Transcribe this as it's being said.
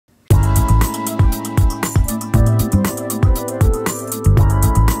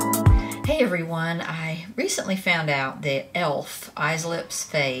everyone. I recently found out that e.l.f. Eyes, Lips,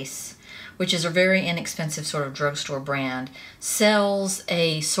 Face, which is a very inexpensive sort of drugstore brand, sells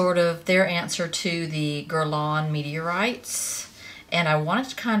a sort of their answer to the Guerlain Meteorites. And I wanted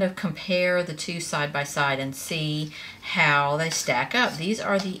to kind of compare the two side by side and see how they stack up. These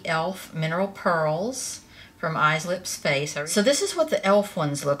are the e.l.f. Mineral Pearls from Eyes, Lips, Face. So this is what the e.l.f.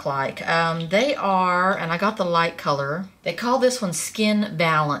 ones look like. They are, and I got the light color, they call this one Skin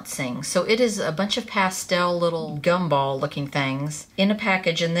Balancing. So it is a bunch of pastel little gumball looking things in a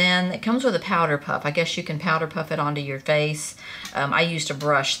package, and then it comes with a powder puff. I guess you can powder puff it onto your face. I used a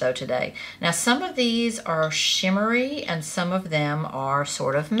brush though today. Now some of these are shimmery and some of them are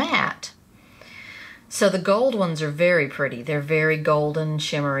sort of matte. So the gold ones are very pretty. They're very golden,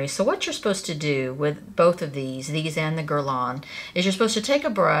 shimmery. So what you're supposed to do with both of these and the Guerlain, is you're supposed to take a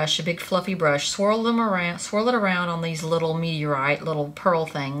brush, a big fluffy brush, swirl it around on these little meteorite, little pearl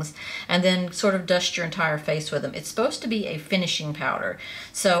things, and then sort of dust your entire face with them. It's supposed to be a finishing powder.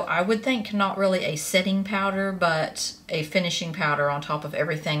 So I would think not really a setting powder, but a finishing powder on top of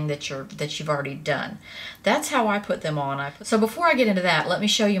everything that you've already done. That's how I put them on. So before I get into that, let me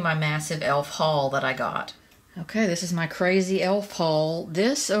show you my massive e.l.f. haul that I got. Okay, this is my crazy e.l.f. haul.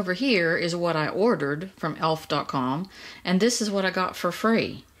 This over here is what I ordered from elf.com, and this is what I got for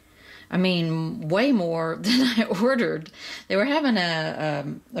free. I mean, way more than I ordered. They were having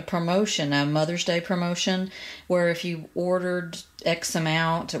a promotion, a Mother's Day promotion, where if you ordered X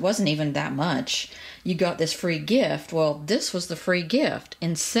amount, it wasn't even that much, you got this free gift. Well, this was the free gift.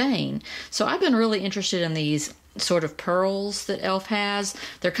 Insane. So I've been really interested in these sort of pearls that e.l.f. has.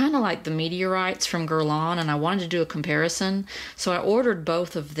 They're kind of like the meteorites from Guerlain, and I wanted to do a comparison. So I ordered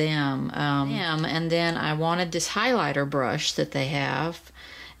both of them. And then I wanted this highlighter brush that they have.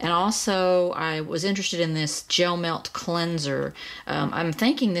 And also, I was interested in this gel melt cleanser. I'm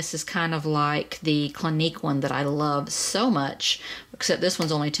thinking this is kind of like the Clinique one that I love so much, except this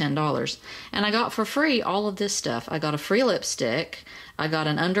one's only $10. And I got for free all of this stuff. I got a free lipstick. I got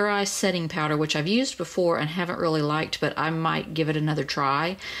an under eye setting powder, which I've used before and haven't really liked, but I might give it another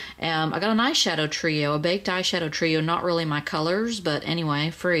try. I got an eyeshadow trio, a baked eyeshadow trio, not really my colors, but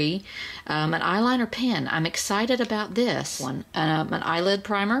anyway, free. An eyeliner pen. I'm excited about this one. An eyelid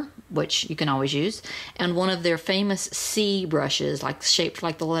primer, which you can always use, and one of their famous C brushes, like shaped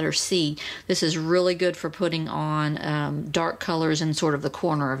like the letter C. This is really good for putting on dark colors in sort of the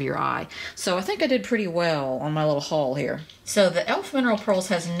corner of your eye. So I think I did pretty well on my little haul here. So the e.l.f. Mineral Pearls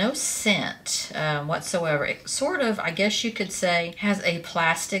has no scent whatsoever. It sort of, I guess you could say, has a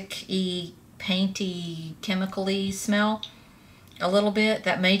plastic-y, painty, chemical-y smell. A little bit.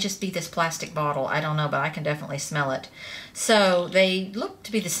 That may just be this plastic bottle. I don't know, but I can definitely smell it. So they look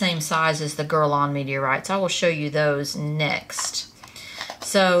to be the same size as the Guerlain Meteorites. I will show you those next.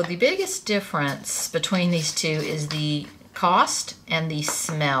 So the biggest difference between these two is the cost and the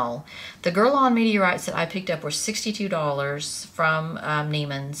smell. The Guerlain Meteorites that I picked up were $62 from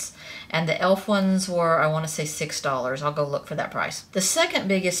Neiman's, and the e.l.f. ones were, I want to say, $6. I'll go look for that price. The second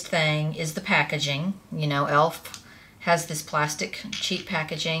biggest thing is the packaging. You know, e.l.f. has this plastic cheap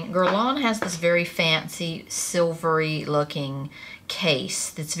packaging. Guerlain has this very fancy silvery looking case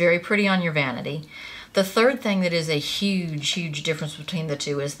that's very pretty on your vanity. The third thing that is a huge difference between the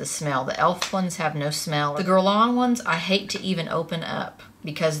two is the smell. The e.l.f. ones have no smell. The Guerlain ones I hate to even open up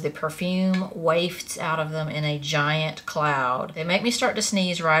because the perfume wafts out of them in a giant cloud. They make me start to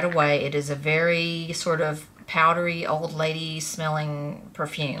sneeze right away. It is a very sort of powdery old lady smelling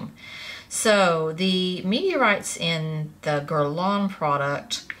perfume. So the meteorites in the Guerlain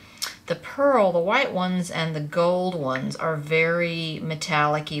product, the pearl, the white ones and the gold ones are very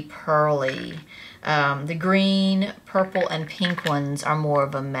metallic-y, pearly. The green, purple, and pink ones are more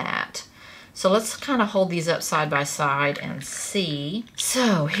of a matte. So let's kind of hold these up side by side and see.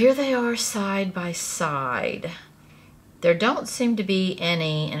 So here they are side by side. There don't seem to be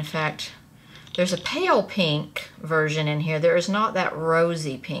any, in fact, there's a pale pink version in here. There is not that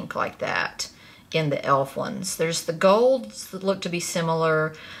rosy pink like that in the e.l.f. ones. There's the golds that look to be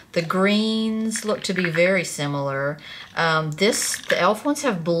similar. The greens look to be very similar. The e.l.f. ones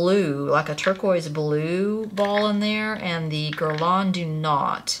have blue, like a turquoise blue ball in there, and the Guerlain do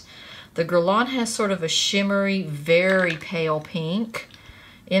not. The Guerlain has sort of a shimmery, very pale pink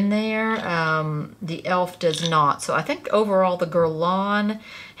in there. The e.l.f. does not. So I think overall the Guerlain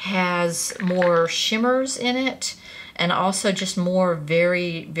has more shimmers in it and also just more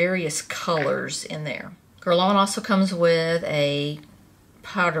various colors in there. Guerlain also comes with a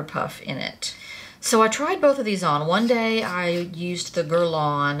powder puff in it. So I tried both of these on. One day I used the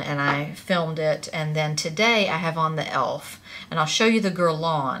Guerlain and I filmed it, and then today I have on the e.l.f. and I'll show you the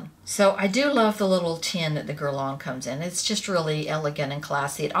Guerlain. So I do love the little tin that the Guerlain comes in. It's just really elegant and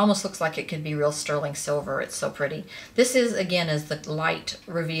classy. It almost looks like it could be real sterling silver. It's so pretty. This is, again, is the light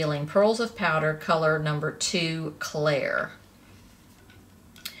revealing Pearls of Powder color number 2 Clair.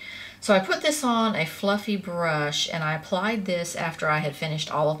 So I put this on a fluffy brush and I applied this after I had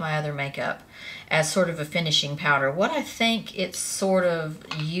finished all of my other makeup as sort of a finishing powder. What I think it's sort of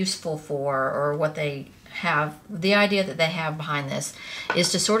useful for, or what they have, the idea that they have behind this,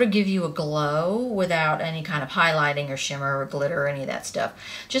 is to sort of give you a glow without any kind of highlighting or shimmer or glitter or any of that stuff.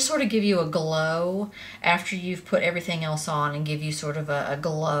 Just sort of give you a glow after you've put everything else on and give you sort of a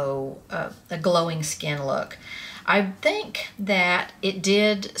glow, a glowing skin look. I think that it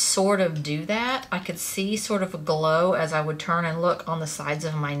did sort of do that. I could see sort of a glow as I would turn and look on the sides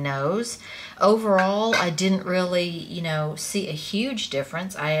of my nose. Overall, I didn't really, you know, see a huge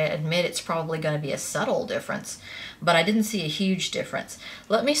difference. I admit it's probably going to be a subtle difference, but I didn't see a huge difference.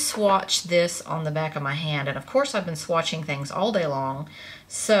 Let me swatch this on the back of my hand. And of course, I've been swatching things all day long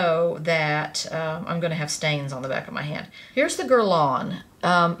so that I'm going to have stains on the back of my hand. Here's the Guerlain.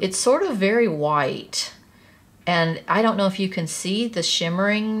 It's sort of very white. And I don't know if you can see the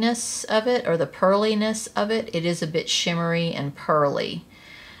shimmeriness of it or the pearliness of it. It is a bit shimmery and pearly.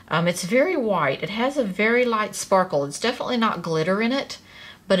 It's very white. It has a very light sparkle. It's definitely not glitter in it,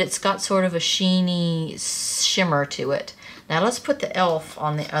 but it's got sort of a sheeny shimmer to it. Now let's put the e.l.f.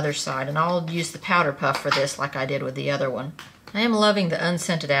 on the other side, and I'll use the powder puff for this like I did with the other one. I am loving the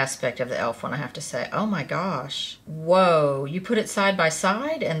unscented aspect of the e.l.f. one, I have to say. Oh my gosh. Whoa, you put it side by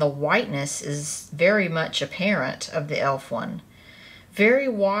side and the whiteness is very much apparent of the e.l.f. one. Very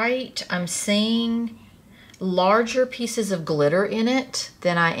white. I'm seeing larger pieces of glitter in it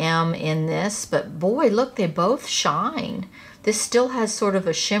than I am in this, but boy, look, they both shine. This still has sort of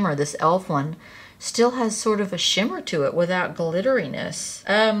a shimmer. This e.l.f. one still has sort of a shimmer to it without glitteriness.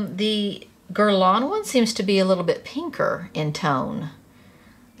 The Guerlain one seems to be a little bit pinker in tone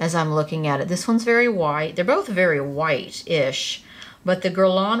as I'm looking at it. This one's very white. They're both very white-ish, but the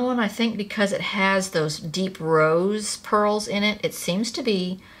Guerlain one, I think because it has those deep rose pearls in it, it seems to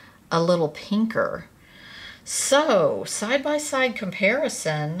be a little pinker. So, side-by-side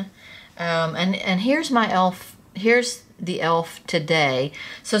comparison, and here's my e.l.f., here's the e.l.f. today.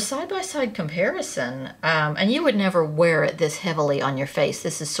 So side-by-side comparison, and you would never wear it this heavily on your face.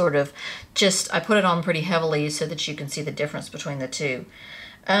 This is sort of just, I put it on pretty heavily so that you can see the difference between the two.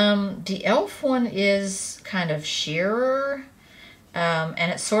 The e.l.f. one is kind of sheerer,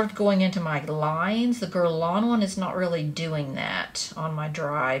 and it's sort of going into my lines. The Guerlain one is not really doing that on my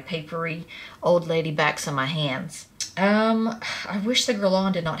dry, papery, old lady backs of my hands. I wish the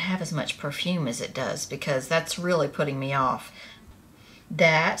Guerlain did not have as much perfume as it does, because that's really putting me off.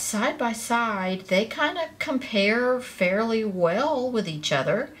 That side by side, they kind of compare fairly well with each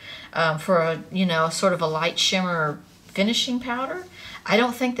other for a, you know, sort of a light shimmer finishing powder. I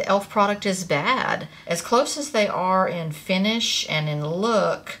don't think the e.l.f. product is bad. As close as they are in finish and in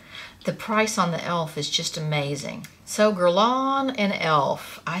look, the price on the e.l.f. is just amazing. So Guerlain and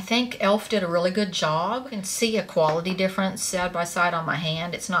e.l.f. I think e.l.f. did a really good job. You can see a quality difference side by side on my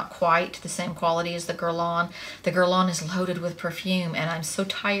hand. It's not quite the same quality as the Guerlain. The Guerlain is loaded with perfume, and I'm so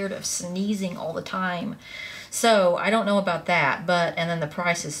tired of sneezing all the time. So I don't know about that, but, and then the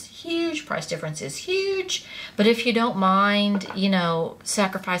price is huge, price difference is huge. But if you don't mind, you know,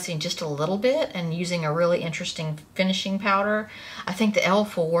 sacrificing just a little bit and using a really interesting finishing powder, I think the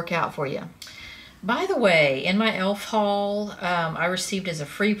e.l.f. will work out for you. By the way, in my e.l.f. haul, I received as a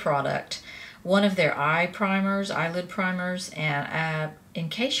free product one of their eye primers, eyelid primers, and in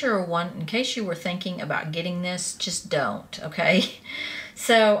case you were thinking about getting this, just don't, okay?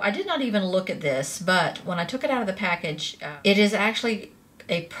 So I did not even look at this, but when I took it out of the package, it is actually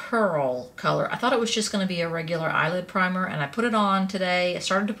a pearl color. I thought it was just going to be a regular eyelid primer, and I put it on today. I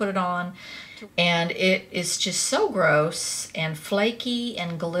started to put it on, and it is just so gross and flaky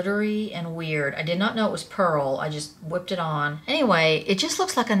and glittery and weird. I did not know it was pearl. I just whipped it on. Anyway, it just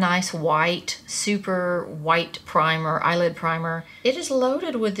looks like a nice white, super white primer, eyelid primer. It is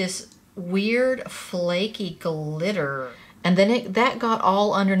loaded with this weird flaky glitter. And then that got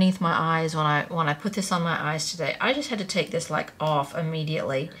all underneath my eyes when I put this on my eyes today. I just had to take this like off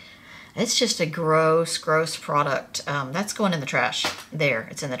immediately. It's just a gross, gross product. That's going in the trash. There,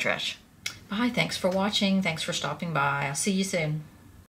 it's in the trash. Bye, thanks for watching. Thanks for stopping by. I'll see you soon.